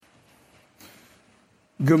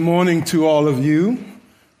Good morning to all of you.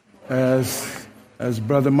 As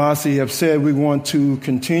Brother Masi have said, we want to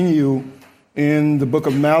continue in the book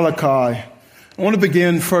of Malachi. I want to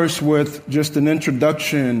begin first with just an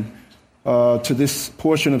introduction to this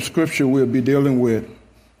portion of Scripture we'll be dealing with.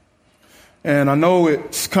 And I know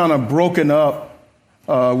it's kind of broken up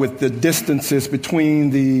with the distances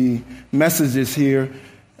between the messages here.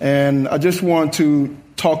 And I just want to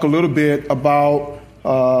talk a little bit about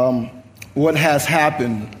what has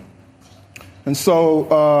happened. And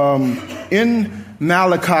so in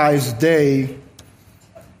Malachi's day,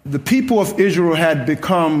 the people of Israel had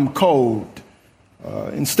become cold.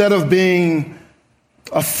 Instead of being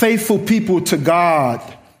a faithful people to God,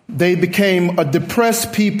 they became a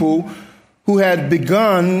depressed people who had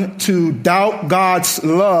begun to doubt God's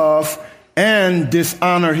love and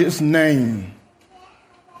dishonor his name.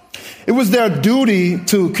 It was their duty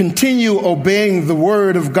to continue obeying the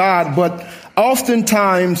word of God, but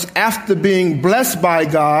oftentimes after being blessed by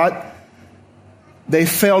God, they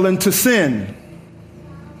fell into sin.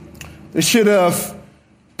 They should have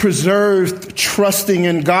preserved trusting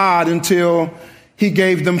in God until he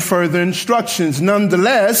gave them further instructions.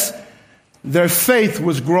 Nonetheless, their faith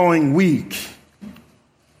was growing weak.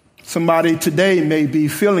 Somebody today may be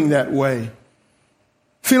feeling that way,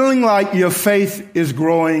 feeling like your faith is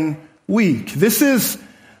growing weak. This is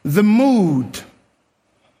the mood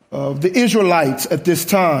of the Israelites at this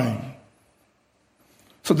time.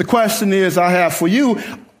 So the question is I have for you,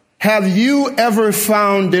 have you ever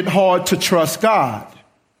found it hard to trust God?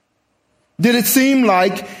 Did it seem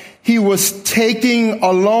like he was taking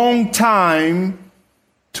a long time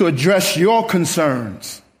to address your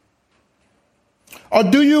concerns? Or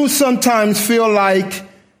do you sometimes feel like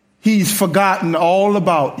he's forgotten all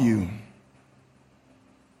about you?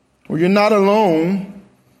 Well, you're not alone.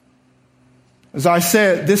 As I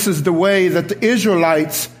said, this is the way that the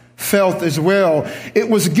Israelites felt as well. It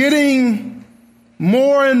was getting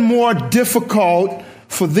more and more difficult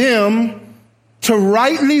for them to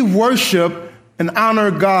rightly worship and honor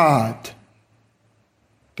God.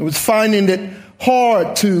 It was finding it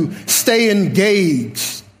hard to stay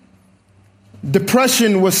engaged.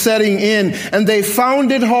 Depression was setting in, and they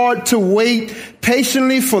found it hard to wait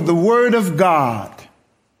patiently for the word of God.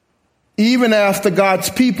 Even after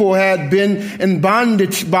God's people had been in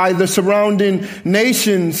bondage by the surrounding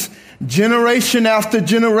nations, generation after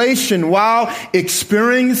generation, while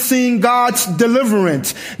experiencing God's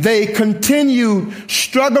deliverance, they continued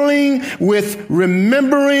struggling with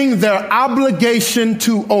remembering their obligation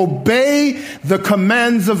to obey the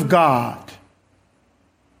commands of God.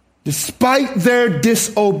 Despite their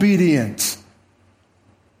disobedience,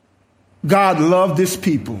 God loved his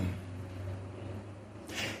people.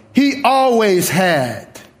 He always had,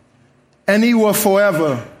 and he will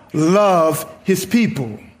forever love his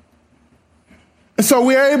people. And so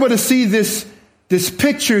we are able to see this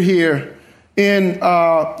picture here in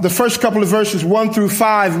the first couple of verses 1 through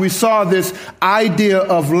 5. We saw this idea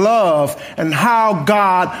of love and how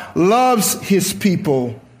God loves his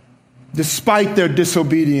people despite their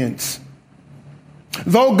disobedience.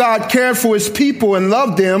 Though God cared for his people and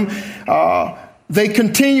loved them, they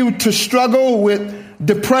continued to struggle with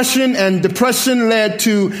depression, and depression led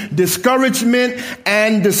to discouragement,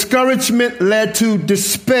 and discouragement led to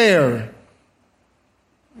despair.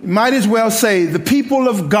 You might as well say the people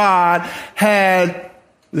of God had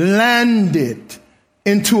landed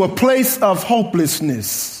into a place of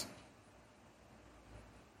hopelessness.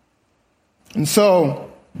 And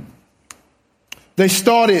so they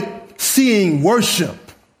started seeing worship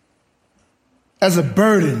as a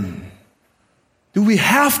burden. Do we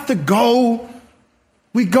have to go?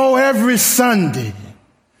 We go every Sunday.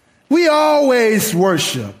 We always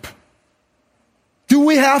worship. Do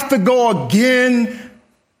we have to go again?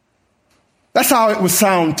 That's how it would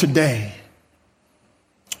sound today.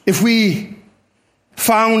 If we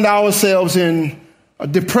found ourselves in a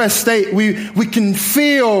depressed state, we can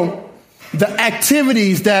feel the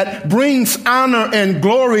activities that brings honor and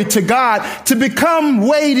glory to God to become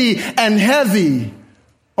weighty and heavy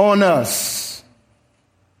on us.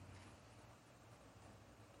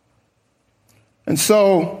 And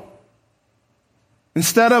so,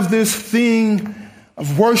 instead of this thing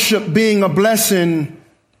of worship being a blessing,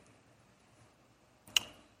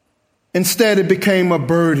 instead it became a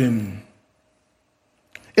burden.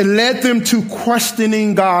 It led them to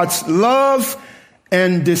questioning God's love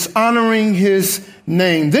and dishonoring his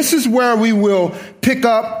name. This is where we will pick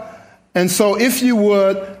up. And so if you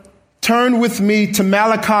would, turn with me to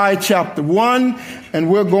Malachi chapter 1, and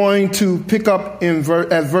we're going to pick up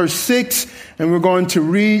at verse 6, and we're going to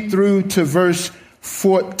read through to verse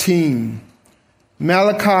 14.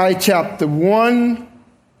 Malachi chapter 1,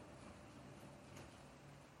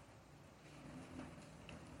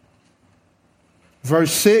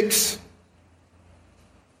 verse 6.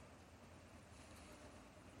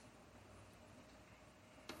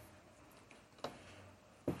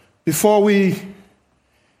 Before we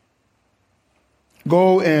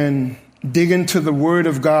go and dig into the Word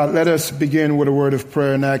of God, let us begin with a word of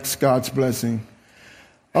prayer and ask God's blessing.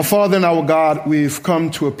 Our Father and our God, we've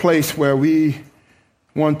come to a place where we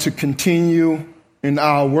want to continue in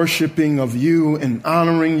our worshiping of you and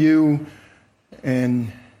honoring you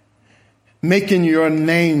and making your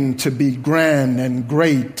name to be grand and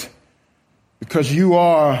great, because you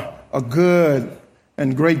are a good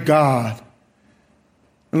and great God.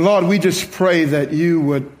 And Lord, we just pray that you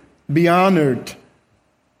would be honored.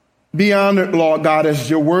 Be honored, Lord God, as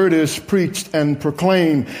your word is preached and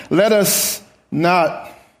proclaimed. Let us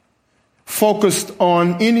not focus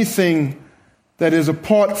on anything that is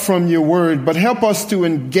apart from your word, but help us to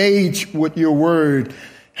engage with your word.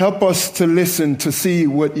 Help us to listen to see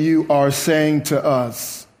what you are saying to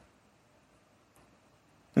us.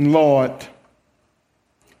 And Lord,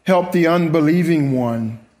 help the unbelieving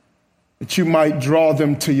one, that you might draw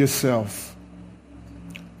them to yourself.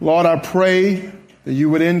 Lord, I pray that you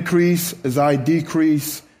would increase as I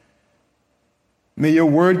decrease. May your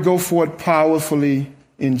word go forth powerfully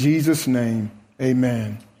in Jesus' name.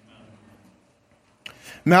 Amen.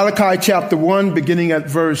 Malachi chapter 1, beginning at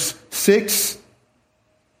verse 6.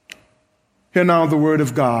 Hear now the word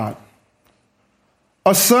of God.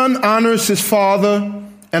 A son honors his father,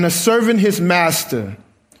 and a servant his master.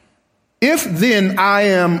 If then I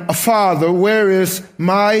am a father, where is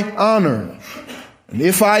my honor? And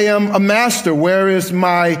if I am a master, where is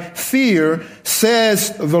my fear?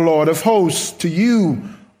 Says the Lord of hosts to you,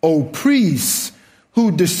 O priests,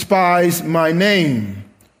 who despise my name.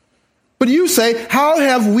 But you say, how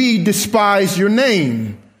have we despised your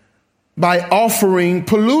name? By offering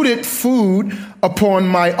polluted food upon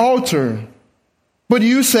my altar. But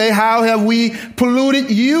you say, how have we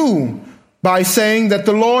polluted you? By saying that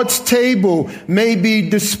the Lord's table may be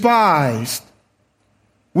despised.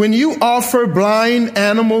 When you offer blind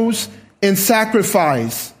animals in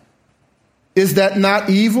sacrifice, is that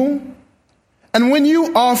not evil? And when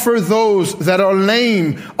you offer those that are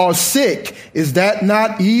lame or sick, is that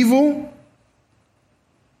not evil?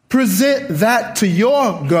 Present that to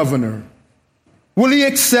your governor. Will he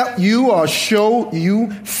accept you or show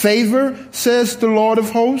you favor, says the Lord of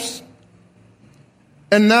hosts?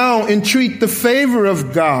 And now entreat the favor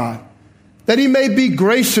of God, that he may be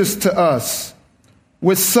gracious to us.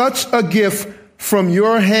 With such a gift from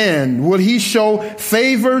your hand, will he show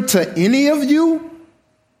favor to any of you?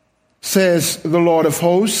 Says the Lord of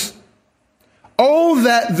hosts. Oh,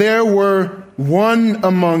 that there were one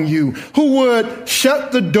among you who would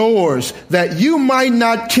shut the doors, that you might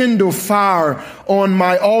not kindle fire on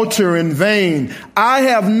my altar in vain. I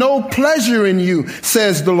have no pleasure in you,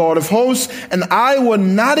 says the Lord of hosts, and I will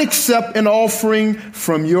not accept an offering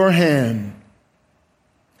from your hand.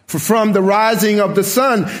 For from the rising of the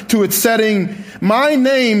sun to its setting, my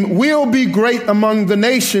name will be great among the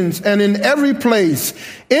nations, and in every place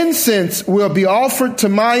incense will be offered to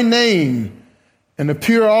my name, and a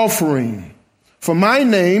pure offering. For my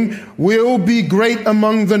name will be great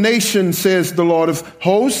among the nations, says the Lord of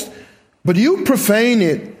hosts. But you profane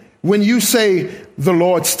it when you say the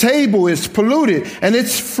Lord's table is polluted, and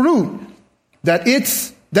its fruit, that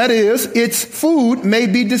is, its food may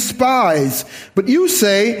be despised. But you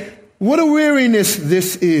say, what a weariness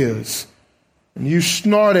this is. And you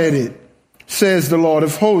snort at it, says the Lord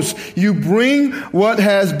of hosts. You bring what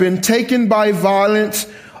has been taken by violence,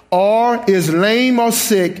 or is lame or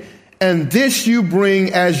sick, and this you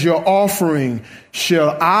bring as your offering.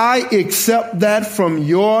 Shall I accept that from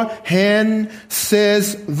your hand,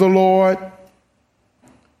 says the Lord?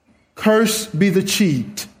 Cursed be the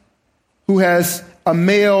cheat who has a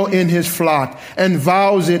male in his flock and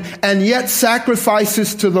vows it, and yet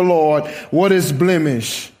sacrifices to the Lord what is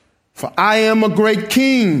blemish. For I am a great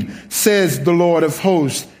king, says the Lord of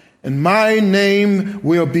hosts, and my name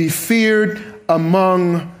will be feared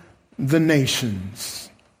among the nations.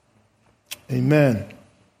 Amen.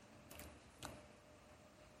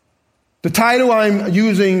 The title I'm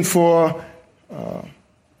using for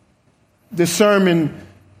this sermon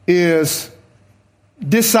is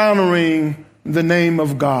Dishonoring the Name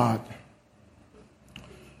of God.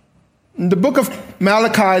 In the book of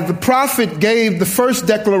Malachi, the prophet gave the first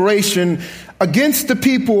declaration against the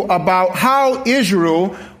people about how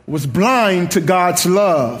Israel was blind to God's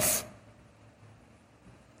love.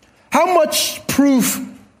 How much proof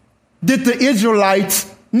did the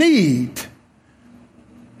Israelites need?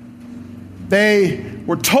 They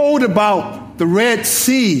were told about the Red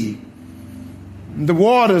Sea, the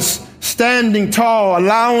waters standing tall,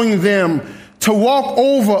 allowing them to walk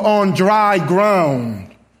over on dry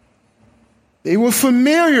ground. They were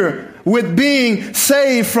familiar with being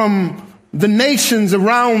saved from the nations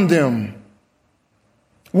around them.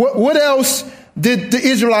 What else did the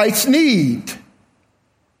Israelites need?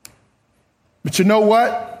 But you know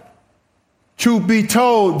what? Truth be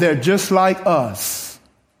told, they're just like us.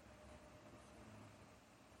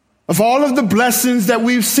 Of all of the blessings that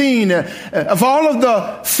we've seen, of all of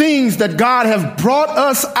the things that God has brought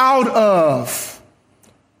us out of,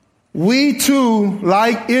 we too,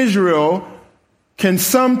 like Israel, can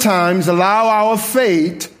sometimes allow our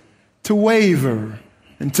faith to waver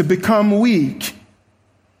and to become weak.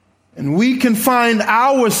 And we can find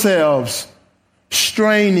ourselves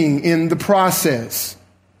straining in the process.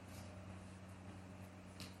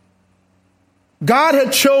 God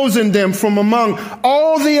had chosen them from among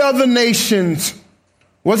all the other nations.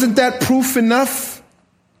 Wasn't that proof enough?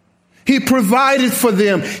 He provided for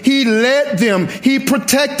them. He led them. He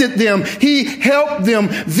protected them. He helped them.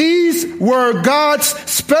 These were God's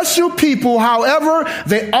special people. However,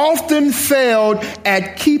 they often failed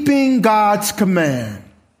at keeping God's command.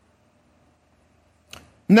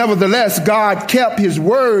 Nevertheless, God kept his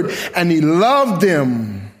word and he loved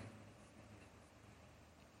them.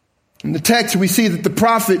 In the text, we see that the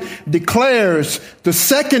prophet declares the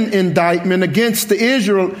second indictment against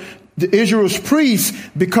Israel's priests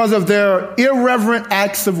because of their irreverent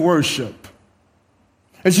acts of worship.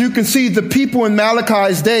 As you can see, the people in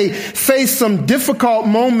Malachi's day faced some difficult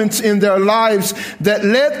moments in their lives that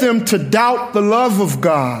led them to doubt the love of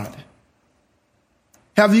God.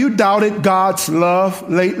 Have you doubted God's love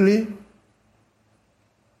lately?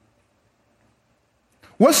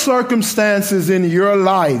 What circumstances in your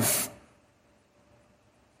life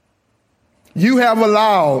you have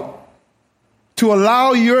allowed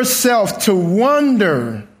yourself to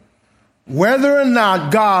wonder whether or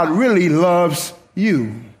not God really loves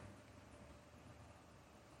you?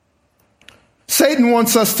 Satan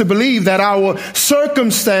wants us to believe that our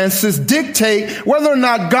circumstances dictate whether or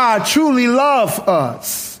not God truly loves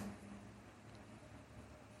us.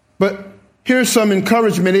 But here's some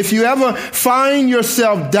encouragement. If you ever find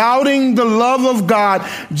yourself doubting the love of God,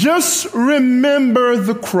 just remember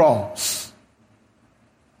the cross.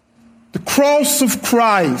 The cross of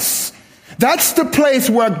Christ. That's the place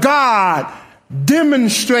where God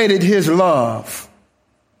demonstrated his love.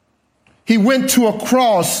 He went to a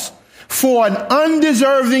cross for an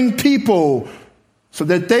undeserving people so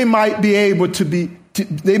that they might be able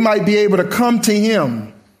to come to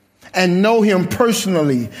him and know him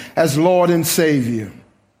personally as Lord and Savior.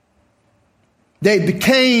 They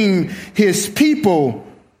became his people,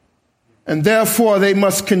 and therefore they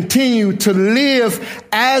must continue to live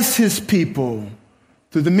as his people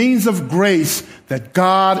through the means of grace that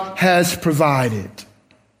God has provided.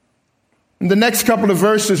 In the next couple of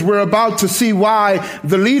verses, we're about to see why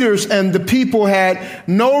the leaders and the people had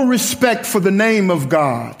no respect for the name of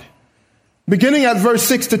God. Beginning at verse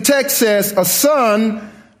 6, the text says, "A son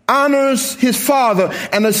honors his father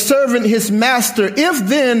and a servant his master. If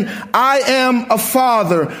then I am a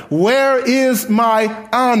father, where is my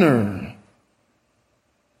honor?"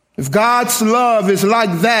 If God's love is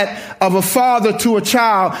like that of a father to a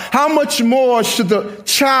child, how much more should the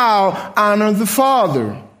child honor the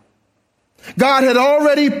father? God had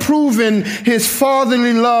already proven his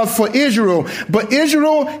fatherly love for Israel, but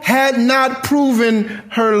Israel had not proven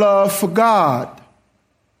her love for God.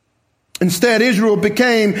 Instead, Israel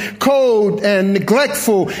became cold and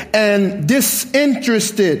neglectful and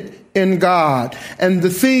disinterested in God and the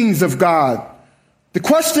things of God. The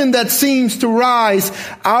question that seems to rise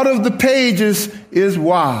out of the pages is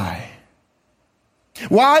why?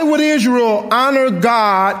 Why would Israel honor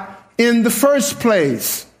God in the first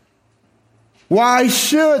place? Why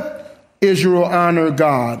should Israel honor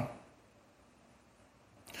God?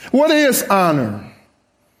 What is honor?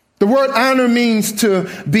 The word honor means to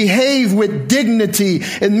behave with dignity.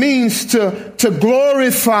 It means to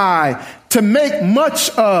glorify, to make much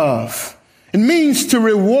of. It means to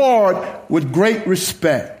reward with great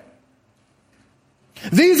respect.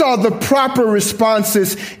 These are the proper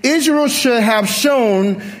responses Israel should have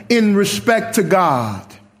shown in respect to God.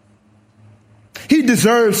 He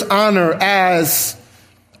deserves honor as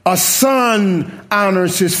a son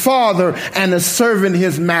honors his father and a servant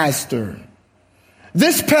his master.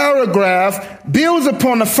 This paragraph builds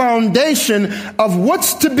upon a foundation of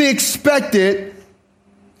what's to be expected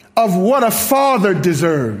of what a father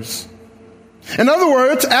deserves. In other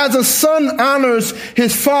words, as a son honors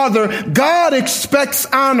his father, God expects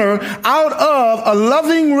honor out of a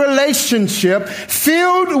loving relationship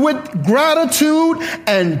filled with gratitude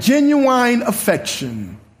and genuine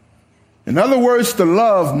affection. In other words, the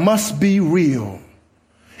love must be real.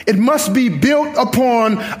 It must be built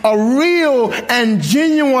upon a real and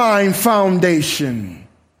genuine foundation.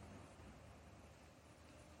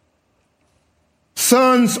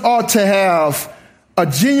 Sons ought to have a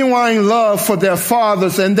genuine love for their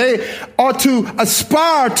fathers, and they ought to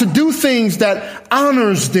aspire to do things that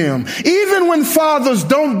honors them. Even when fathers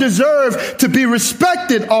don't deserve to be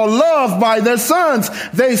respected or loved by their sons,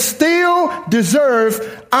 they still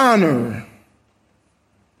deserve honor.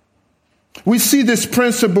 We see this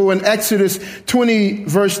principle in Exodus 20,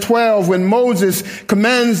 verse 12, when Moses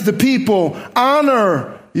commands the people,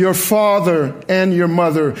 honor your father and your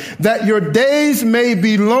mother, that your days may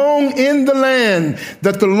be long in the land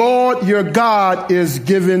that the Lord your God is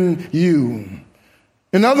giving you.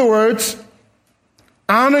 In other words,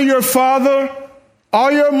 honor your father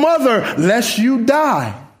or your mother lest you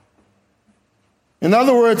die. In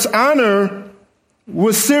other words, honor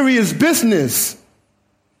was serious business.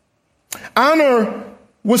 Honor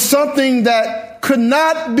was something that could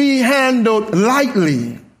not be handled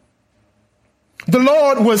lightly. The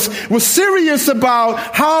Lord was serious about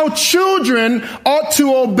how children ought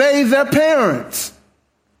to obey their parents.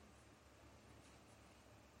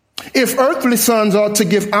 If earthly sons ought to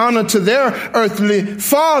give honor to their earthly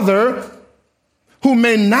father, who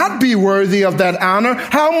may not be worthy of that honor,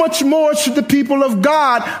 how much more should the people of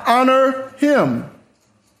God honor him?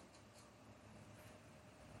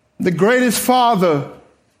 The greatest father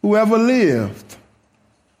who ever lived,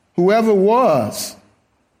 whoever was,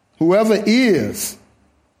 whoever is.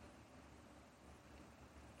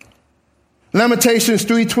 Lamentations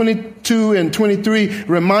 3:22 and 23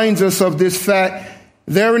 reminds us of this fact.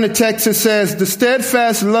 There in the text it says, the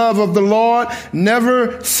steadfast love of the Lord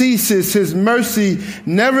never ceases. His mercy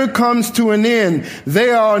never comes to an end.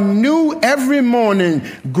 They are new every morning.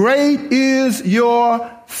 Great is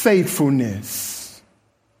your faithfulness.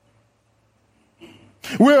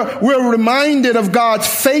 We're reminded of God's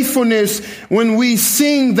faithfulness when we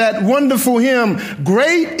sing that wonderful hymn,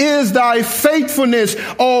 great is thy faithfulness,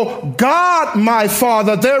 O God, my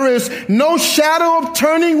Father. There is no shadow of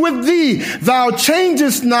turning with thee. Thou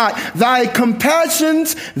changest not. Thy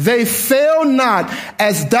compassions, they fail not.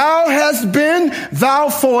 As thou hast been, thou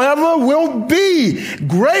forever wilt be.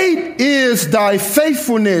 Great is thy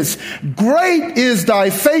faithfulness. Great is thy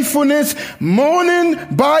faithfulness. Morning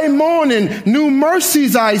by morning, new mercy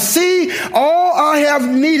I see. All I have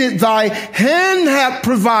needed, thy hand hath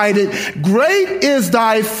provided. Great is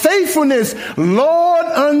thy faithfulness, Lord,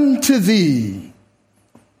 unto thee.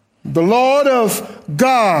 The Lord of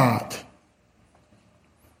God,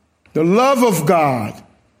 the love of God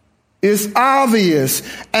is obvious,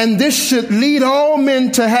 and this should lead all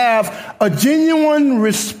men to have a genuine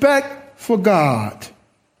respect for God.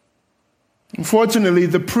 Unfortunately,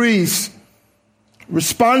 the priests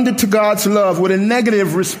responded to God's love with a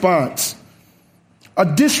negative response, a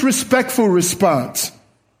disrespectful response,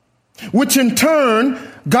 which in turn,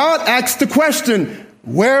 God asked the question,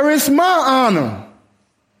 where is my honor?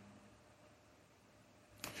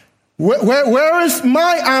 Where is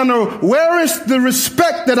my honor? Where is the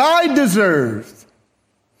respect that I deserve?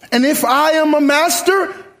 And if I am a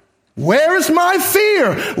master, where is my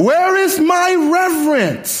fear? Where is my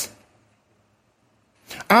reverence?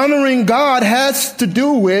 Honoring God has to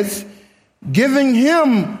do with giving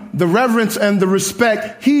him the reverence and the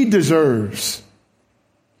respect he deserves.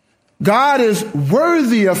 God is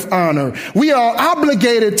worthy of honor. We are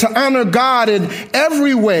obligated to honor God in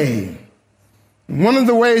every way. One of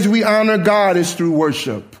the ways we honor God is through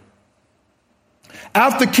worship.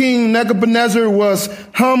 After King Nebuchadnezzar was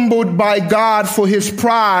humbled by God for his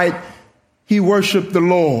pride, he worshiped the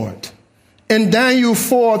Lord. In Daniel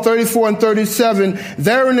 4:34 and 37,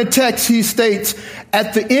 there in the text he states,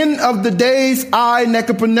 at the end of the days, I,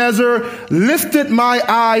 Nebuchadnezzar, lifted my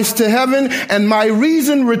eyes to heaven, and my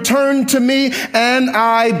reason returned to me, and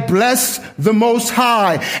I blessed the Most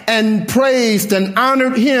High, and praised and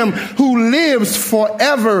honored him who lives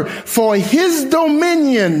forever, for his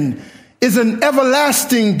dominion is an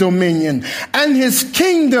everlasting dominion, and his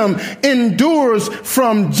kingdom endures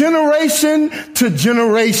from generation to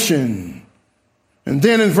generation. And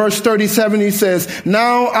then in verse 37 he says,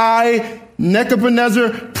 now I, Nebuchadnezzar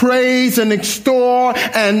praised and extol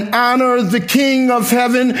and honor the King of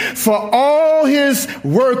heaven, for all his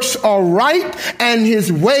works are right and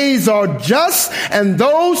his ways are just, and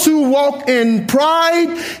those who walk in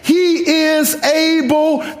pride, he is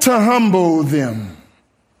able to humble them.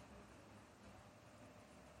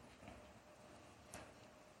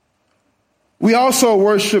 We also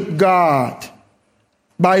worship God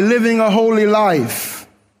by living a holy life.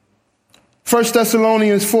 1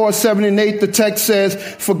 Thessalonians 4:7-8, the text says,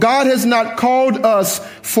 "For God has not called us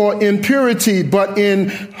for impurity, but in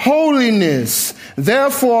holiness.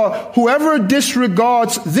 Therefore, whoever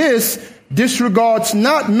disregards this disregards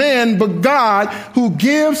not man, but God, who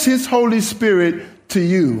gives his Holy Spirit to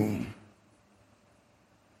you."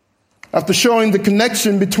 After showing the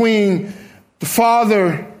connection between the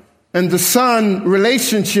Father and the Son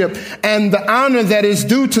relationship and the honor that is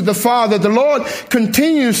due to the Father, the Lord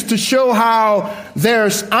continues to show how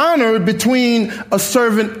there's honor between a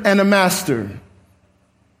servant and a master.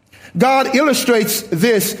 God illustrates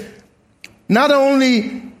this. Not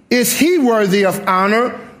only is he worthy of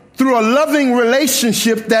honor through a loving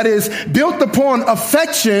relationship that is built upon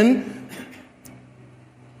affection,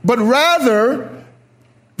 but rather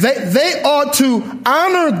they ought to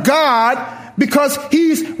honor God because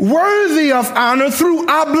he's worthy of honor through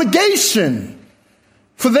obligation.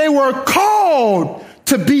 For they were called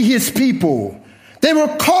to be his people. They were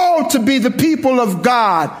called to be the people of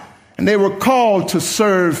God, and they were called to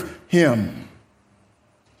serve him.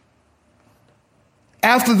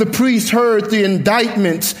 After the priests heard the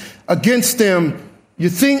indictments against them, you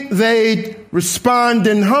think they'd respond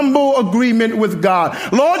in humble agreement with God.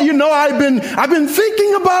 Lord, you know, I've been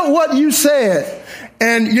thinking about what you said.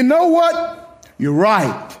 And you know what? You're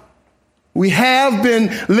right. We have been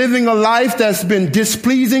living a life that's been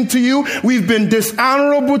displeasing to you. We've been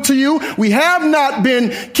dishonorable to you. We have not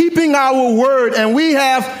been keeping our word, and we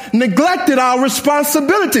have neglected our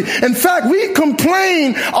responsibility. In fact, we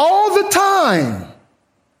complain all the time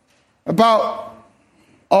about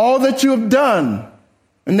all that you have done,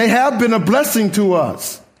 and they have been a blessing to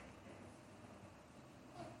us.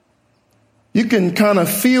 You can kind of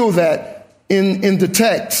feel that in the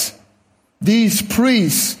text. These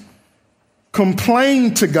priests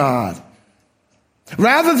complained to God.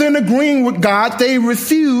 Rather than agreeing with God, they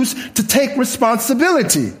refused to take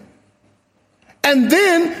responsibility. And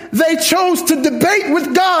then they chose to debate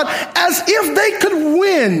with God as if they could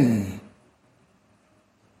win.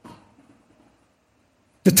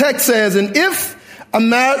 The text says, "And if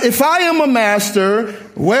I am a master,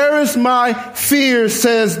 where is my fear,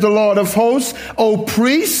 says the Lord of hosts, O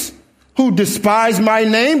priests, who despise my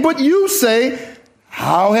name? But you say,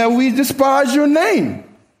 how have we despised your name?"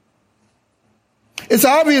 It's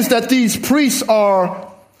obvious that these priests are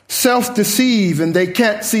self-deceived and they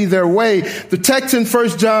can't see their way. The text in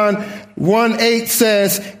 1 John 1:8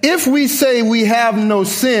 says, "If we say we have no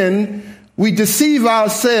sin, we deceive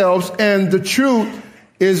ourselves and the truth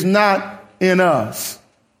is not in us."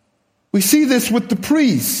 We see this with the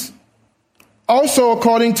priests. Also,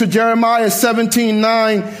 according to Jeremiah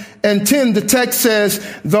 17:9 and 10, the text says,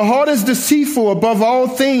 "The heart is deceitful above all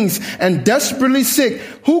things and desperately sick.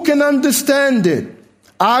 Who can understand it?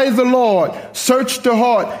 I, the Lord, search the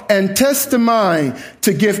heart and test the mind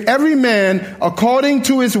to give every man according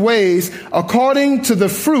to his ways, according to the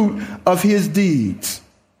fruit of his deeds."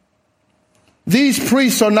 These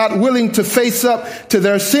priests are not willing to face up to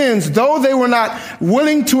their sins. Though they were not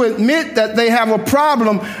willing to admit that they have a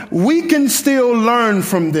problem, we can still learn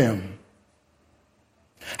from them.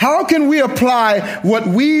 How can we apply what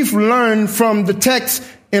we've learned from the text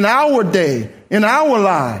in our day, in our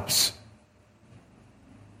lives?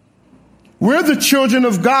 We're the children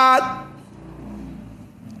of God,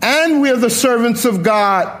 and we're the servants of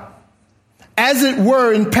God, as it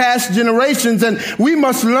were, in past generations, and we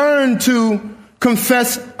must learn to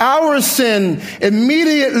confess our sin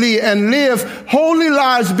immediately and live holy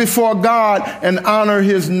lives before God and honor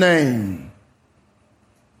his name.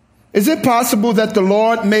 Is it possible that the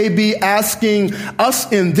Lord may be asking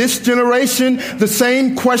us in this generation the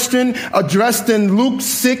same question addressed in Luke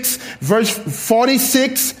 6, verse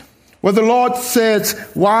 46, where the Lord says,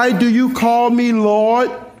 "Why do you call me Lord,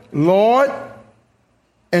 Lord,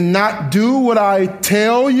 and not do what I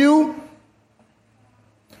tell you?"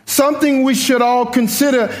 Something we should all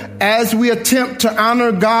consider as we attempt to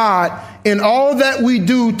honor God in all that we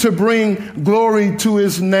do to bring glory to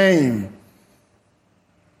his name.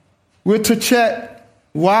 We're to check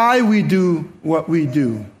why we do what we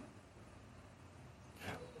do.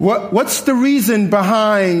 What's the reason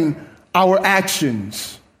behind our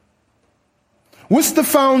actions? What's the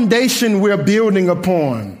foundation we're building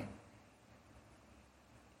upon?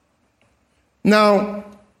 Now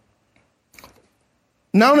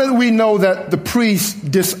that we know that the priests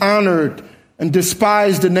dishonored and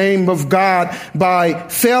despised the name of God by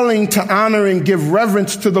failing to honor and give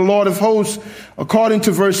reverence to the Lord of hosts, according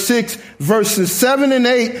to verse 6, verses 7 and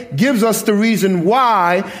 8 gives us the reason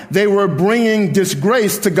why they were bringing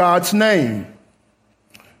disgrace to God's name.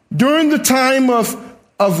 During the time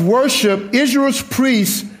of worship, Israel's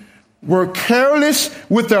priests were careless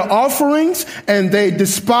with their offerings, and they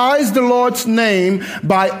despised the Lord's name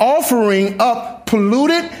by offering up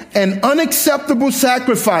polluted and unacceptable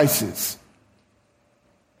sacrifices.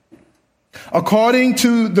 According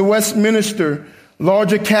to the Westminster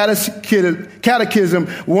Larger Catechism,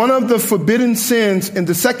 one of the forbidden sins in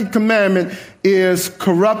the second commandment is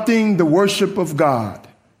corrupting the worship of God.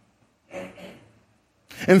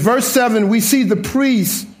 In verse 7, we see the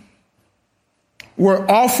priests were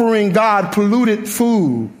offering God polluted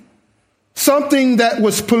food. Something that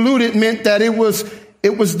was polluted meant that it was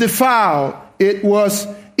defiled. It was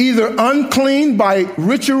either unclean by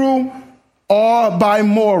ritual or by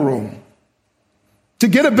moral. To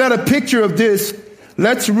get a better picture of this,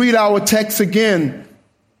 let's read our text again.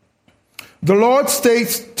 The Lord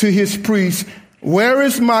states to his priests, "Where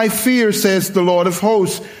is my fear, says the Lord of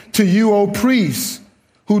hosts, to you, O priests,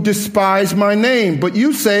 who despise my name? But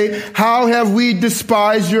you say, how have we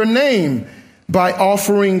despised your name? By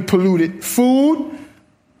offering polluted food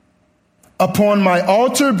upon my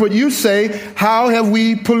altar. But you say, how have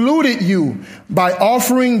we polluted you? By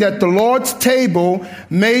offering that the Lord's table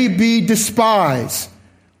may be despised.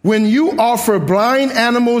 When you offer blind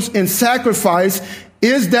animals in sacrifice,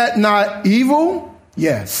 is that not evil?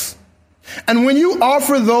 Yes. And when you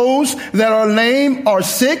offer those that are lame or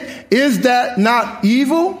sick, is that not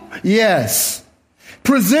evil? Yes.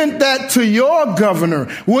 Present that to your governor.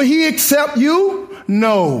 Will he accept you?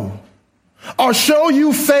 No. Or show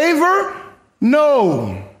you favor?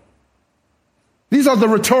 No. These are the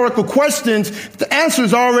rhetorical questions. The answer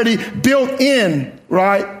is already built in,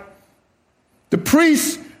 right? The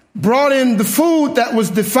priests brought in the food that was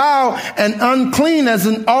defiled and unclean as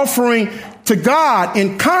an offering to God.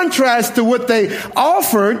 In contrast to what they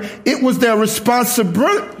offered, it was their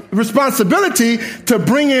responsibility to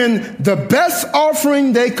bring in the best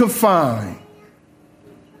offering they could find.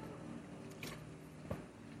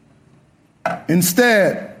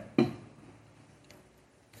 Instead,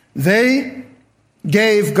 they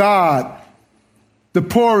gave God the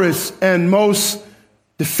poorest and most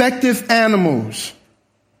defective animals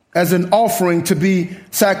as an offering to be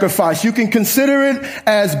sacrificed. You can consider it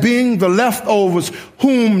as being the leftovers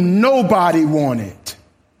whom nobody wanted.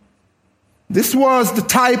 This was the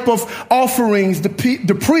type of offerings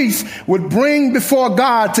the priests would bring before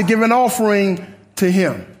God to give an offering to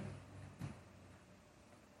him.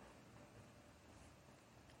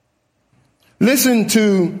 Listen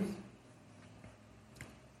to,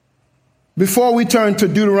 before we turn to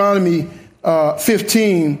Deuteronomy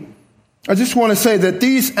 15, I just want to say that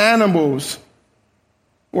these animals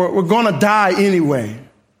were going to die anyway.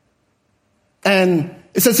 And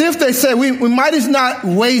it's as if they said, we might as not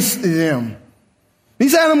waste them.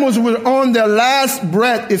 These animals were on their last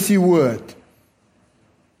breath, if you would.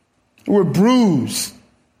 They were bruised.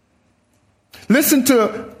 Listen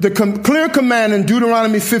to the clear command in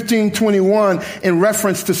Deuteronomy 15:21 in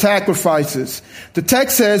reference to sacrifices. The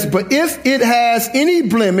text says, but if it has any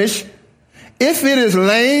blemish, if it is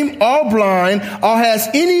lame or blind or has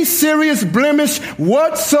any serious blemish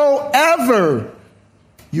whatsoever,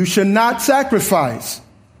 you should not sacrifice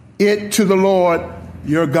it to the Lord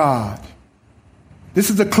your God. This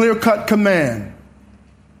is a clear-cut command.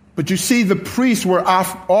 But you see, the priests were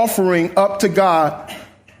offering up to God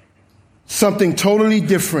something totally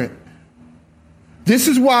different. This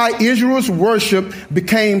is why Israel's worship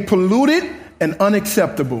became polluted and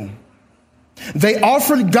unacceptable. They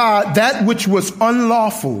offered God that which was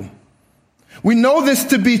unlawful. We know this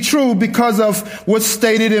to be true because of what's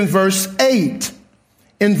stated in verse 8.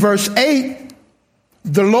 In verse 8,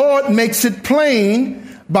 the Lord makes it plain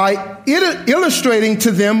by illustrating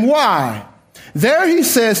to them why. There he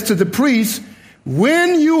says to the priests,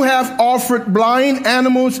 when you have offered blind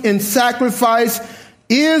animals in sacrifice,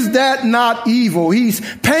 is that not evil? He's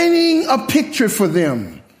painting a picture for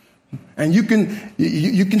them. And you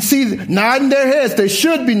can see nodding their heads. They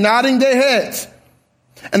should be nodding their heads.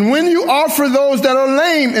 And when you offer those that are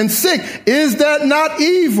lame and sick, is that not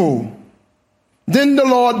evil? Then the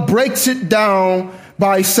Lord breaks it down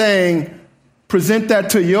by saying, present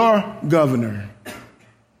that to your governor.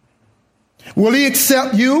 Will he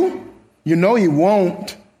accept you? You know he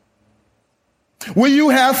won't. Will you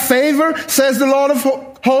have favor, says the Lord of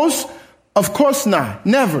hosts? Of course not.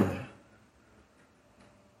 Never.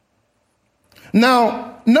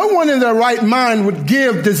 Now, no one in their right mind would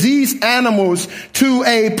give diseased animals to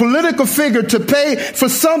a political figure to pay for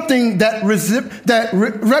something that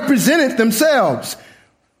represented themselves.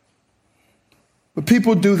 But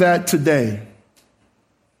people do that today.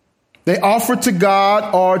 They offer to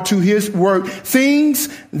God or to his work things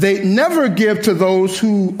they never give to those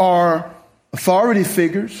who are authority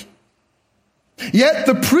figures. Yet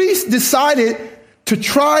the priest decided to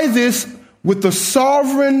try this with the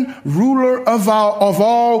sovereign ruler of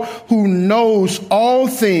all, who knows all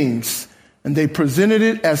things, and they presented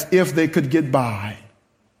it as if they could get by.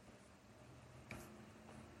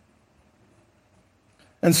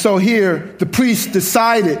 And so here, the priest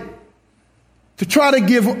decided to try to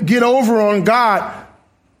get over on God.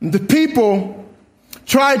 The people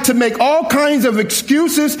tried to make all kinds of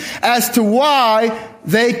excuses as to why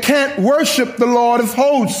they can't worship the Lord of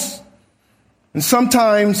hosts. And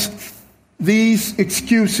sometimes these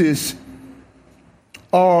excuses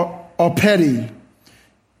are petty.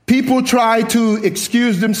 People try to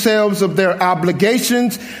excuse themselves of their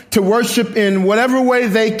obligations to worship in whatever way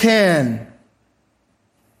they can.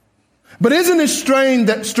 But isn't it strange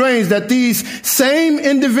that these same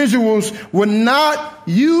individuals would not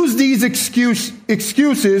use these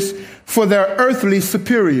excuses for their earthly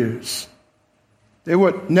superiors? They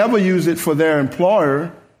would never use it for their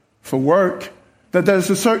employer, for work. That there's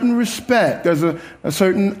a certain respect, there's a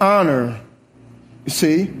certain honor, you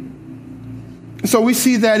see. So we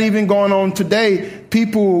see that even going on today.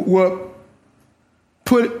 People will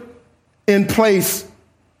put in place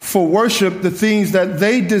for worship the things that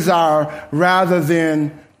they desire rather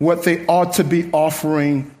than what they ought to be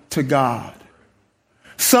offering to God.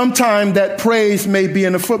 Sometimes that praise may be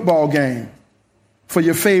in a football game for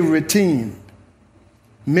your favorite team.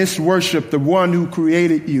 Misworship the one who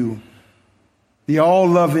created you, the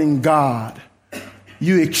all-loving God.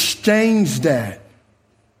 You exchange that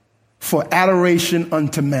for adoration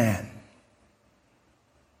unto man.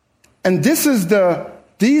 And these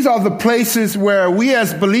are the places where we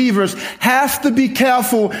as believers have to be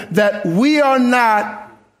careful that we are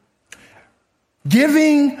not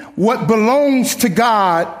giving what belongs to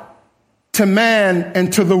God to man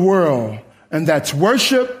and to the world. And that's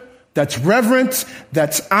worship, that's reverence,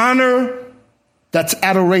 that's honor, that's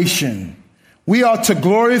adoration. We are to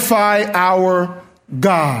glorify our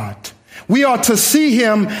God. We are to see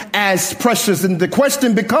him as precious. And the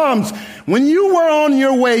question becomes, when you were on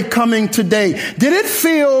your way coming today, did it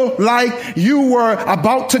feel like you were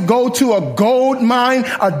about to go to a gold mine,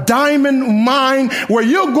 a diamond mine, where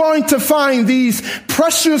you're going to find these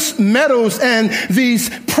precious metals and these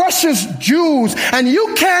precious jewels, and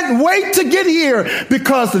you can't wait to get here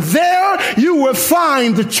because there you will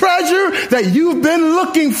find the treasure that you've been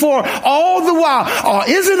looking for all the while? Or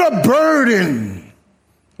is it a burden?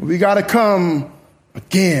 We got to come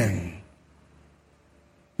again.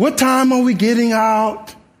 What time are we getting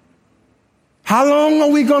out? How long are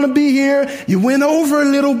we going to be here? You went over a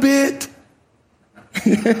little bit.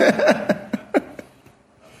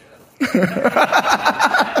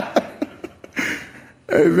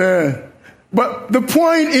 Amen. But the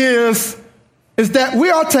point is that we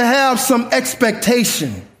ought to have some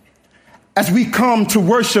expectation as we come to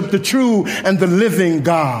worship the true and the living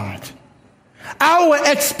God. Our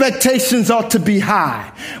expectations ought to be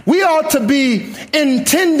high. We ought to be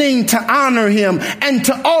intending to honor him and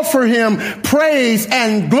to offer him praise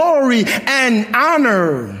and glory and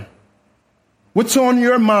honor. What's on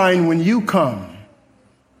your mind when you come?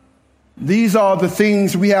 These are the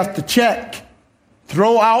things we have to check,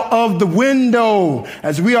 throw out of the window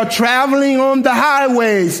as we are traveling on the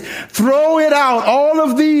highways. Throw it out, all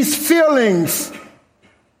of these feelings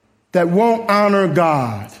that won't honor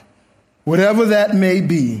God. Whatever that may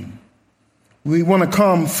be, we want to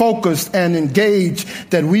come focused and engaged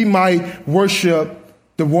that we might worship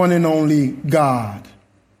the one and only God.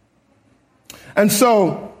 And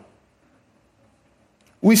so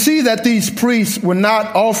we see that these priests would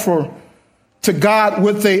not offer to God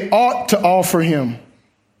what they ought to offer him.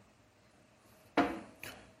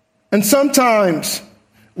 And sometimes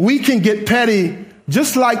we can get petty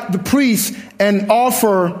just like the priests and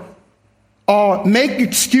offer or make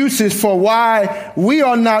excuses for why we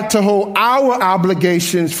are not to hold our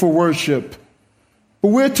obligations for worship. But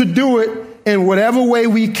we're to do it in whatever way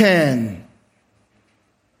we can.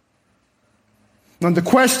 And the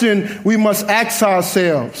question we must ask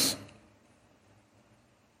ourselves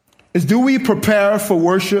is, do we prepare for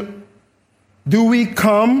worship? Do we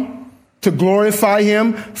come to glorify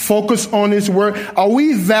him, focus on his word? Are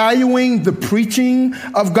we valuing the preaching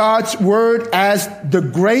of God's word as the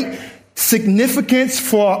great significance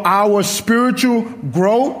for our spiritual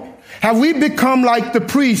growth? Have we become like the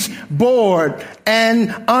priest, bored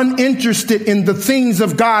and uninterested in the things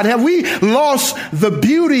of God? Have we lost the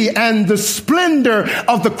beauty and the splendor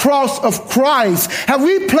of the cross of Christ? Have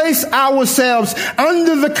we placed ourselves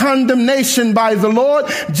under the condemnation by the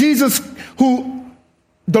Lord Jesus,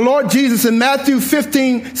 the Lord Jesus in Matthew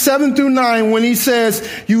 15:7-9, when he says,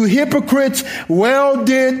 "You hypocrites, well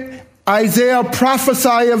did Isaiah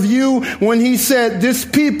prophesy of you when he said, this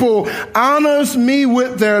people honors me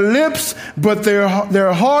with their lips, but their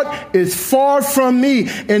heart is far from me.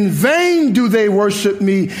 In vain do they worship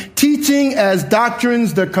me, teaching as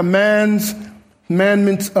doctrines the commandments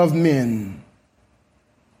of men."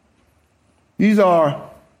 These are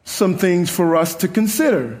some things for us to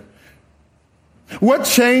consider. What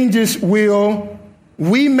changes will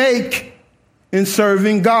we make in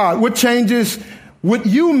serving God? What changes would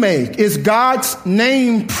you make? Is God's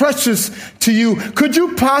name precious to you? Could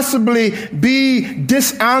you possibly be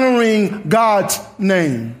dishonoring God's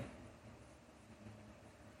name?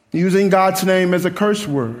 Using God's name as a curse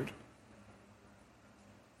word.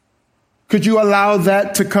 Could you allow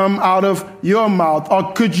that to come out of your mouth?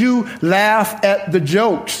 Or could you laugh at the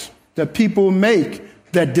jokes that people make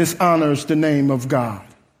that dishonors the name of God?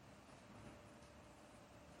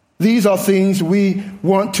 These are things we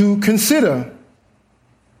want to consider.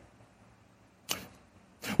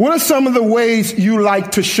 What are some of the ways you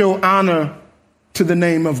like to show honor to the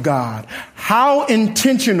name of God? How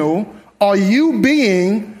intentional are you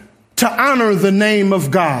being to honor the name of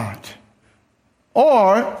God?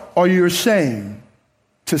 Or are you ashamed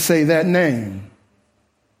to say that name?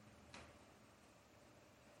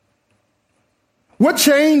 What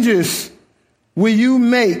changes will you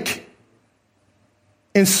make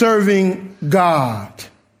in serving God?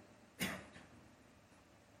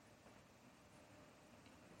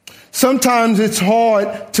 Sometimes it's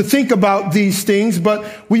hard to think about these things, but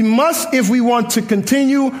we must if we want to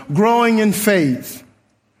continue growing in faith.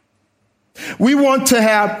 We want to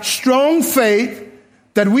have strong faith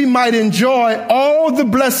that we might enjoy all the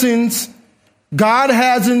blessings God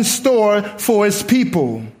has in store for his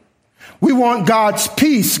people. We want God's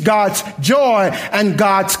peace, God's joy, and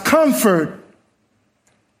God's comfort.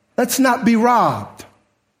 Let's not be robbed.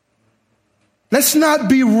 Let's not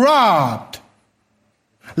be robbed.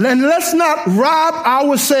 And let's not rob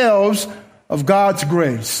ourselves of God's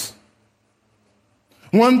grace.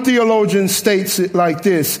 One theologian states it like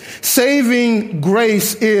this: saving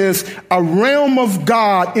grace is a realm of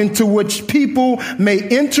God into which people may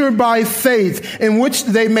enter by faith, in which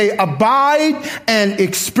they may abide and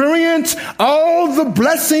experience all the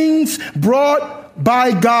blessings brought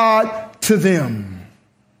by God to them.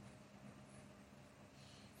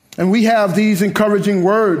 And we have these encouraging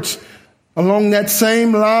words along that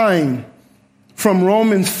same line from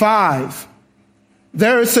Romans 5.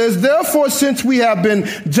 There it says, "Therefore, since we have been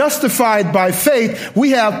justified by faith,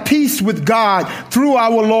 we have peace with God through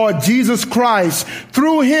our Lord Jesus Christ.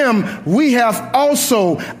 Through him, we have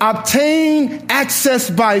also obtained access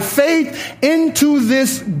by faith into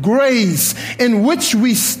this grace in which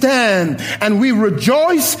we stand, and we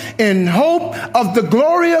rejoice in hope of the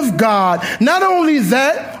glory of God. Not only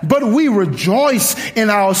that, but we rejoice in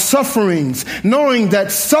our sufferings, knowing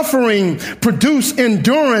that suffering produces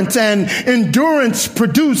endurance, and endurance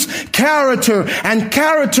produce character, and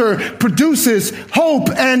character produces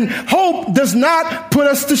hope, and hope does not put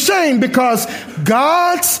us to shame, because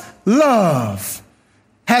God's love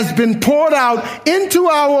has been poured out into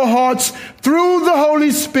our hearts through the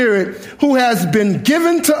Holy Spirit, who has been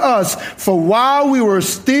given to us. For while we were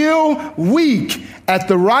still weak, at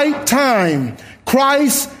the right time,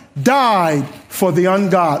 Christ died for the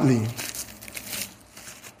ungodly."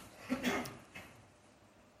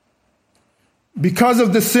 Because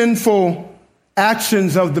of the sinful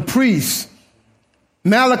actions of the priests,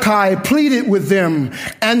 Malachi pleaded with them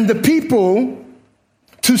and the people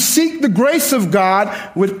to seek the grace of God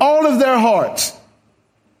with all of their hearts.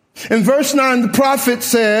 In verse 9, the prophet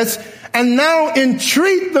says, "And now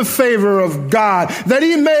entreat the favor of God, that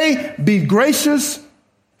he may be gracious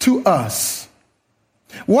to us."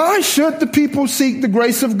 Why should the people seek the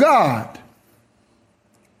grace of God?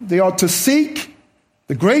 They ought to seek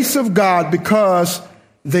the grace of God because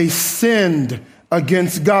they sinned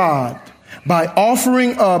against God by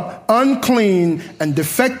offering up unclean and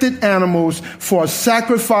defected animals for a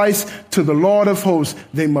sacrifice to the Lord of hosts.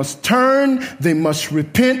 They must turn, they must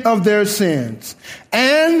repent of their sins,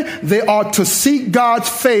 and they ought to seek God's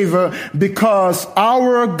favor because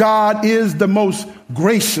our God is the most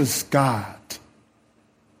gracious God.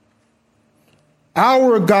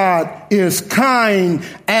 Our God is kind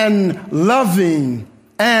and loving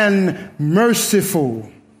and merciful.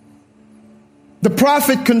 The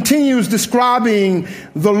prophet continues describing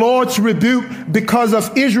the Lord's rebuke because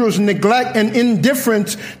of Israel's neglect and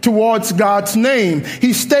indifference towards God's name.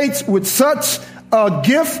 He states, with such a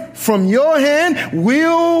gift from your hand,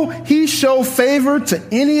 will he show favor to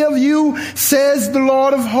any of you, says the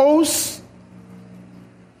Lord of hosts?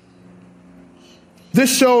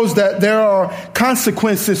 This shows that there are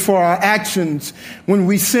consequences for our actions when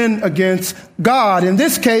we sin against God. In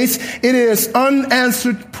this case, it is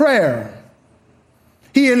unanswered prayer.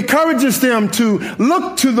 He encourages them to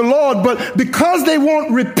look to the Lord, but because they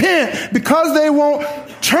won't repent, because they won't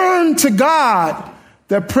turn to God,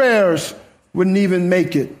 their prayers wouldn't even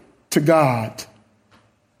make it to God.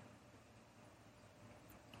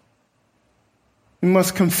 We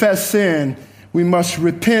must confess sin. We must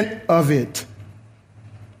repent of it.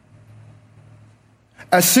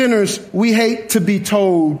 As sinners, we hate to be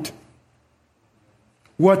told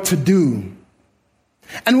what to do.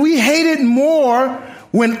 And we hate it more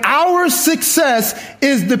when our success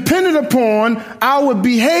is dependent upon our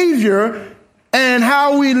behavior and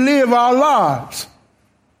how we live our lives.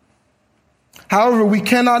 However, we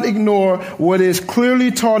cannot ignore what is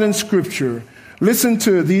clearly taught in Scripture. Listen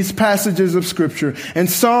to these passages of Scripture. In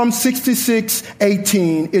Psalm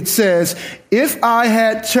 66:18, it says, if I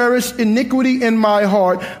had cherished iniquity in my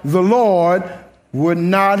heart, the Lord would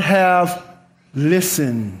not have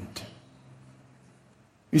listened.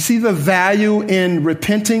 You see the value in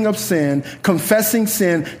repenting of sin, confessing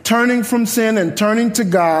sin, turning from sin and turning to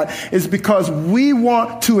God is because we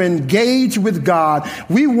want to engage with God.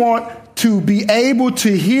 We want to be able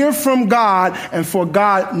to hear from God and for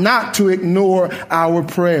God not to ignore our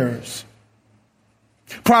prayers.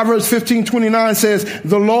 Proverbs 15:29 says,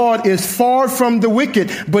 the Lord is far from the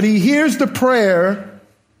wicked, but he hears the prayer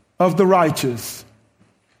of the righteous.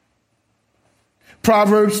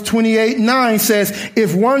 Proverbs 28:9 says,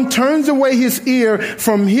 if one turns away his ear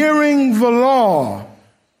from hearing the law,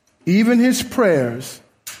 even his prayers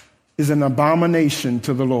is an abomination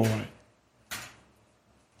to the Lord.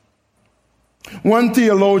 One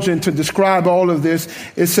theologian, to describe all of this,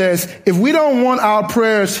 it says, if we don't want our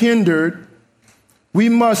prayers hindered, we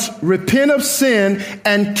must repent of sin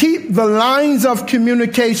and keep the lines of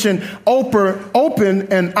communication open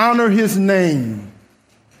and honor his name.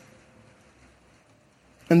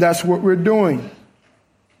 And that's what we're doing.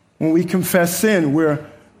 When we confess sin, we're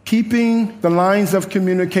keeping the lines of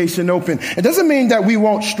communication open. It doesn't mean that we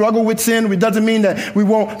won't struggle with sin. It doesn't mean that we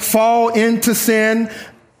won't fall into sin.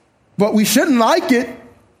 But we shouldn't like it.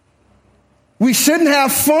 We shouldn't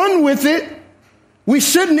have fun with it. We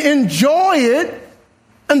shouldn't enjoy it.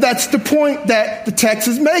 And that's the point that the text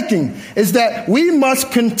is making, is that we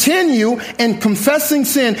must continue in confessing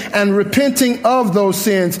sin and repenting of those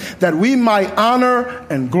sins that we might honor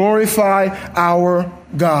and glorify our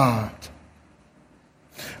God.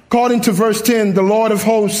 According to verse 10, the Lord of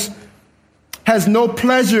hosts has no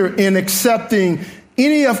pleasure in accepting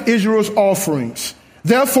any of Israel's offerings.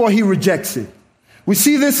 Therefore, he rejects it. We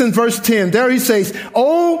see this in verse 10. There he says,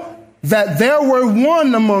 oh, that there were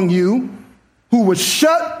one among you who would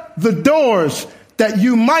shut the doors that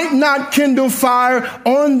you might not kindle fire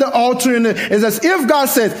on the altar. And it's as if God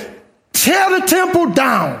says, tear the temple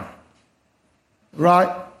down.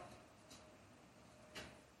 Right?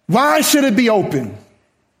 Why should it be open?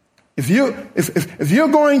 If you're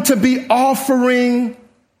going to be offering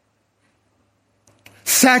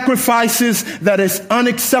sacrifices that is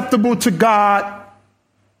unacceptable to God,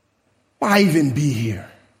 why even be here?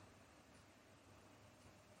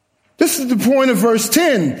 This is the point of verse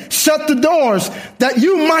 10. Shut the doors that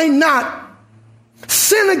you might not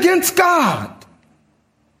sin against God.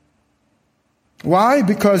 Why?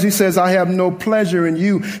 Because he says, I have no pleasure in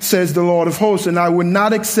you, says the Lord of hosts, and I will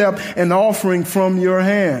not accept an offering from your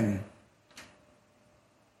hand.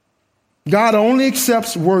 God only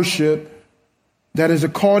accepts worship that is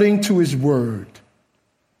according to his word.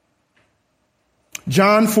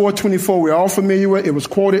 John 4:24, we're all familiar with. It was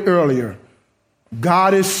quoted earlier.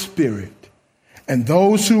 God is spirit, and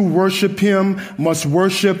those who worship him must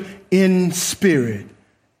worship in spirit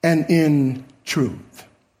and in truth.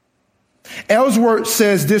 Ellsworth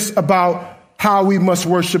says this about how we must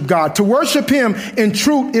worship God. To worship him in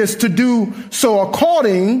truth is to do so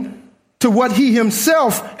according to what he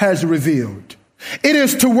himself has revealed. It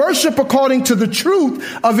is to worship according to the truth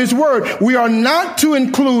of his word. We are not to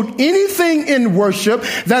include anything in worship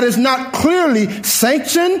that is not clearly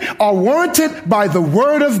sanctioned or warranted by the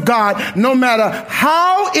word of God, no matter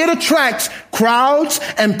how it attracts crowds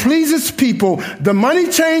and pleases people. The money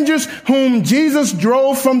changers whom Jesus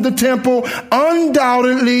drove from the temple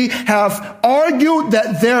undoubtedly have argued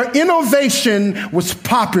that their innovation was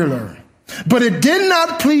popular. But it did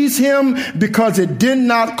not please him because it did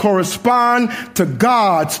not correspond to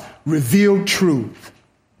God's revealed truth.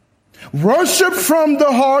 Worship from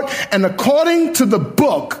the heart and according to the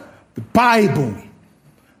book, the Bible.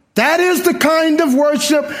 That is the kind of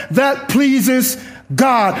worship that pleases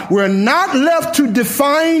God. We're not left to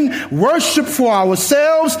define worship for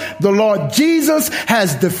ourselves. The Lord Jesus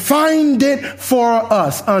has defined it for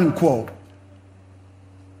us, unquote.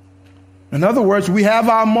 In other words, we have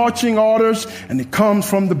our marching orders, and it comes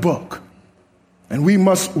from the book. And we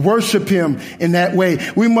must worship him in that way.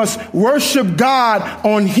 We must worship God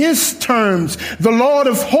on his terms. The Lord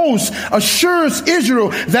of hosts assures Israel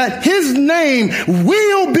that his name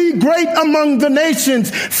will be great among the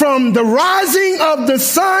nations. From the rising of the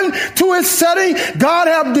sun to its setting, God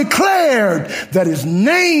have declared that his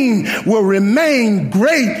name will remain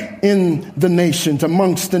great in the nations,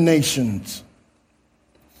 amongst the nations.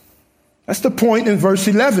 That's the point in verse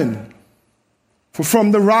 11. For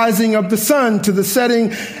from the rising of the sun to the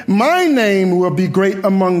setting, my name will be great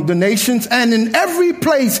among the nations, and in every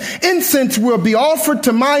place incense will be offered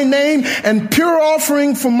to my name, and pure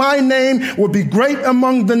offering for my name will be great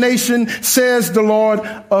among the nation, says the Lord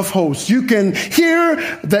of hosts. You can hear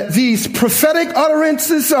that these prophetic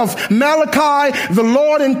utterances of Malachi, the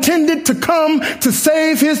Lord intended to come to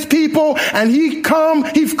save his people, and he's come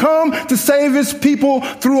to save his people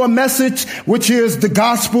through a message which is the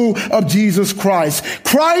gospel of Jesus Christ.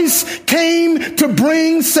 Christ came to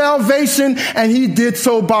bring salvation, and he did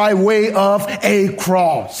so by way of a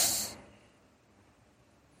cross.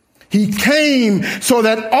 He came so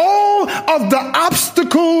that all of the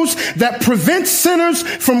obstacles that prevent sinners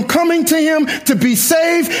from coming to him to be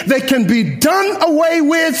saved, they can be done away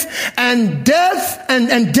with and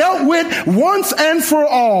dealt with once and for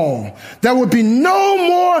all. There would be no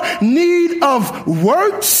more need of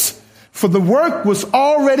works, for the work was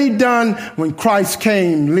already done when Christ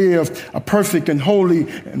came, lived a perfect and holy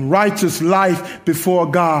and righteous life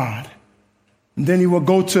before God. And then he will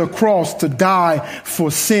go to a cross to die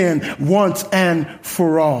for sin once and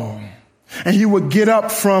for all. And he would get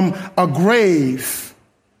up from a grave,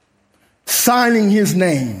 signing his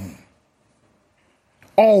name.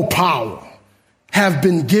 All power have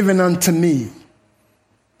been given unto me,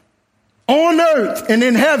 on earth and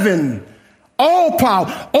in heaven. All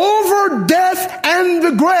power over death and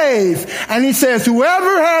the grave. And he says,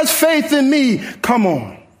 whoever has faith in me, come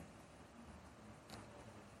on.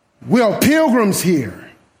 We are pilgrims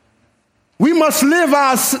here. We must live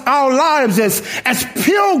our lives as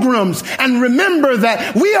pilgrims and remember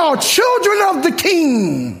that we are children of the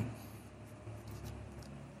King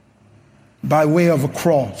by way of a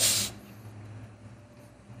cross.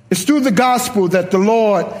 It's through the gospel that the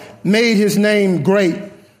Lord made his name great.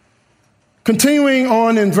 Continuing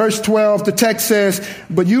on in verse 12, the text says,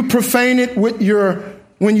 but you profane it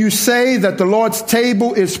when you say that the Lord's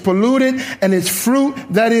table is polluted and its fruit,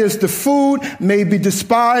 that is the food, may be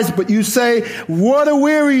despised. But you say, what a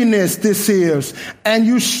weariness this is. And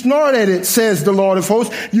you snort at it, says the Lord of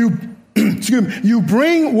hosts. You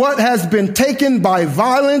bring what has been taken by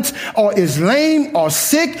violence or is lame or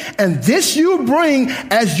sick, and this you bring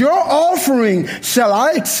as your offering. Shall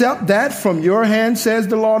I accept that from your hand, says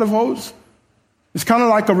the Lord of hosts? It's kind of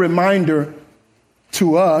like a reminder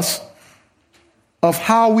to us of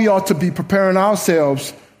how we ought to be preparing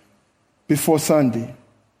ourselves before Sunday.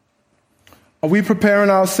 Are we preparing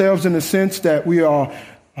ourselves in the sense that we are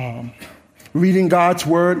reading God's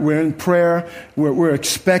word, we're in prayer, we're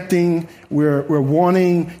expecting, we're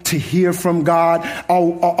wanting to hear from God?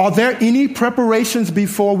 Are there any preparations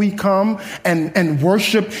before we come and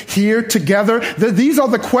worship here together? These are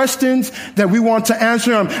the questions that we want to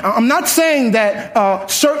answer. I'm not saying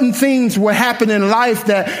that certain things will happen in life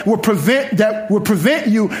that will prevent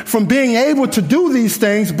you from being able to do these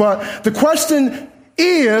things, but the question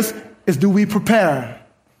is do we prepare?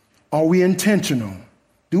 Are we intentional?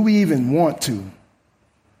 Do we even want to?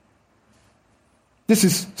 This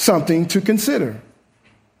is something to consider.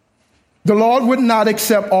 The Lord would not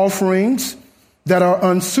accept offerings that are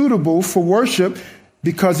unsuitable for worship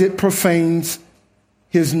because it profanes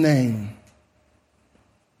his name.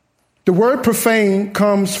 The word profane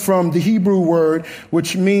comes from the Hebrew word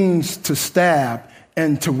which means to stab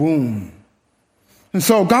and to wound. And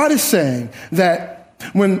so God is saying that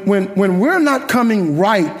when we're not coming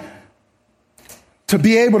right to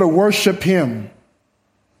be able to worship him,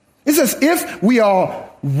 it's as if we are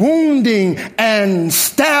wounding and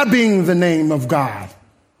stabbing the name of God.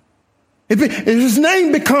 His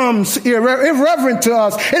name becomes irreverent to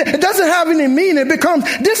us. It doesn't have any meaning. It becomes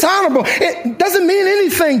dishonorable. It doesn't mean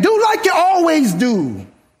anything. Do like you always do.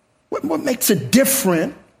 What makes it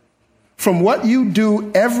different from what you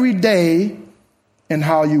do every day and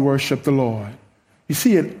how you worship the Lord. You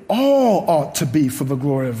see, it all ought to be for the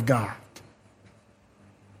glory of God.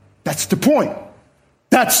 That's the point.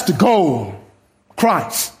 That's the goal.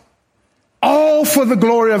 Christ. All for the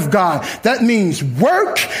glory of God. That means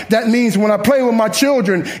work. That means when I play with my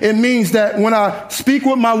children. It means that when I speak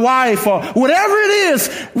with my wife or whatever it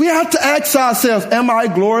is, we have to ask ourselves, am I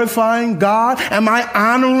glorifying God? Am I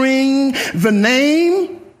honoring the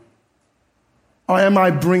name? Or am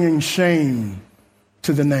I bringing shame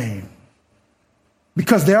to the name?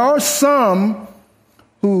 Because there are some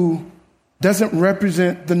who doesn't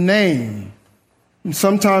represent the name. And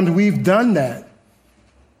sometimes we've done that.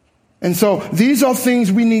 And so these are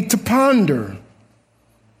things we need to ponder.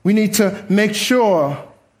 We need to make sure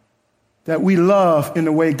that we love in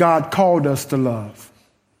the way God called us to love.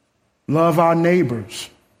 Love our neighbors.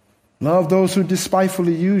 Love those who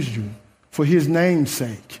despitefully use you for his name's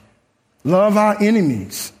sake. Love our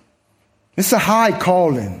enemies. It's a high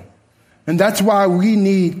calling. And that's why we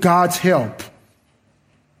need God's help.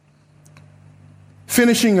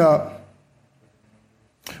 Finishing up,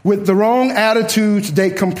 with the wrong attitudes,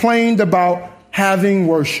 they complained about having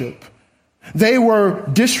worship. They were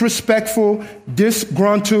disrespectful,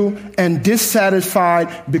 disgruntled, and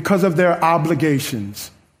dissatisfied because of their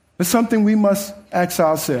obligations. It's something we must ask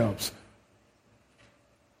ourselves.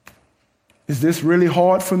 Is this really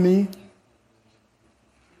hard for me?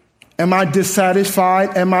 Am I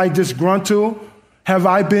dissatisfied? Am I disgruntled? Have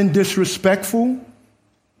I been disrespectful?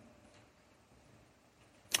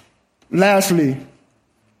 Lastly,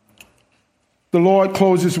 the Lord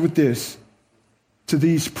closes with this to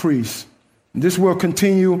these priests. This will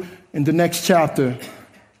continue in the next chapter.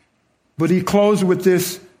 But he closed with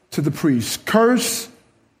this to the priests. Curse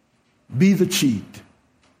be the cheat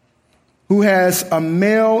who has a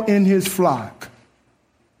male in his flock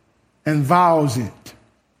and vows it,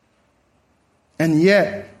 and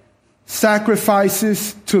yet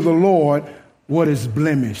sacrifices to the Lord what is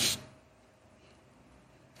blemished.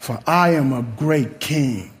 For I am a great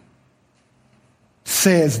king,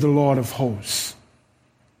 says the Lord of hosts.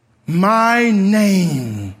 My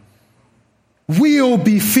name will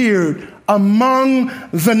be feared among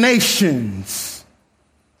the nations.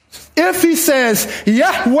 If he says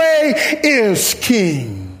Yahweh is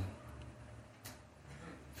king,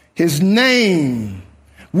 his name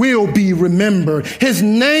will be remembered. His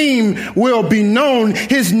name will be known.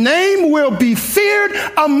 His name will be feared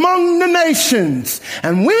among the nations.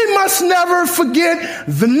 And we must never forget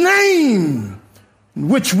the name in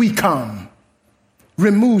which we come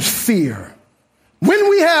removes fear. When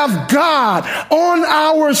we have God on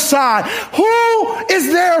our side, who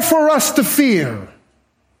is there for us to fear?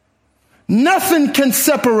 Nothing can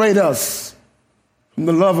separate us from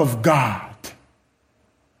the love of God.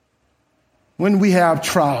 When we have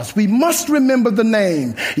trials, we must remember the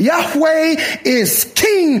name. Yahweh is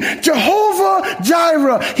King, Jehovah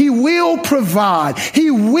Jireh. He will provide.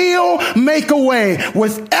 He will make a way.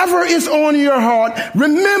 Whatever is on your heart,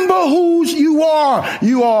 remember whose you are.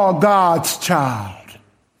 You are God's child.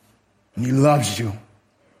 And he loves you.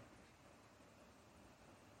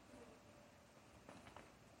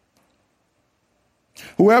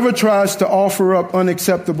 Whoever tries to offer up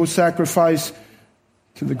unacceptable sacrifice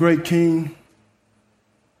to the great King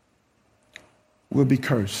will be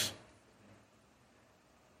cursed.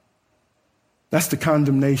 That's the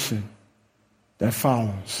condemnation that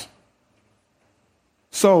follows.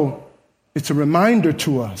 So it's a reminder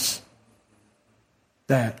to us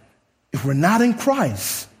that if we're not in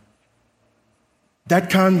Christ, that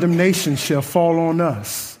condemnation shall fall on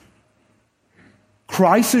us.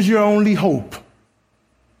 Christ is your only hope.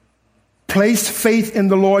 Place faith in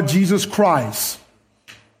the Lord Jesus Christ.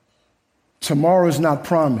 Tomorrow is not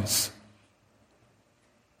promised.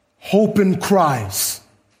 Hope in Christ.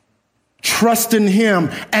 Trust in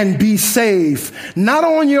him and be saved. Not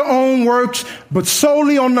on your own works, but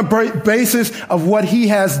solely on the basis of what he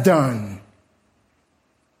has done.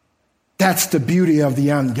 That's the beauty of the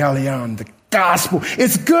Evangelion, the gospel.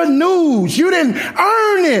 It's good news. You didn't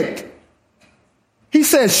earn it. He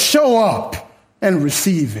says, show up and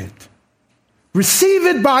receive it. Receive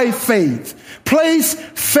it by faith. Place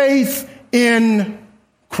faith in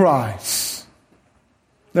Christ.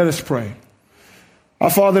 Let us pray. Our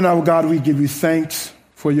Father and our God, we give you thanks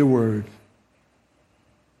for your word.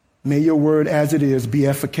 May your word as it is be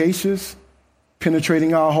efficacious,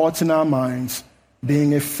 penetrating our hearts and our minds,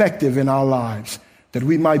 being effective in our lives, that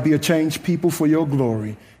we might be a changed people for your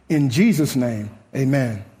glory. In Jesus' name,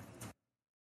 amen.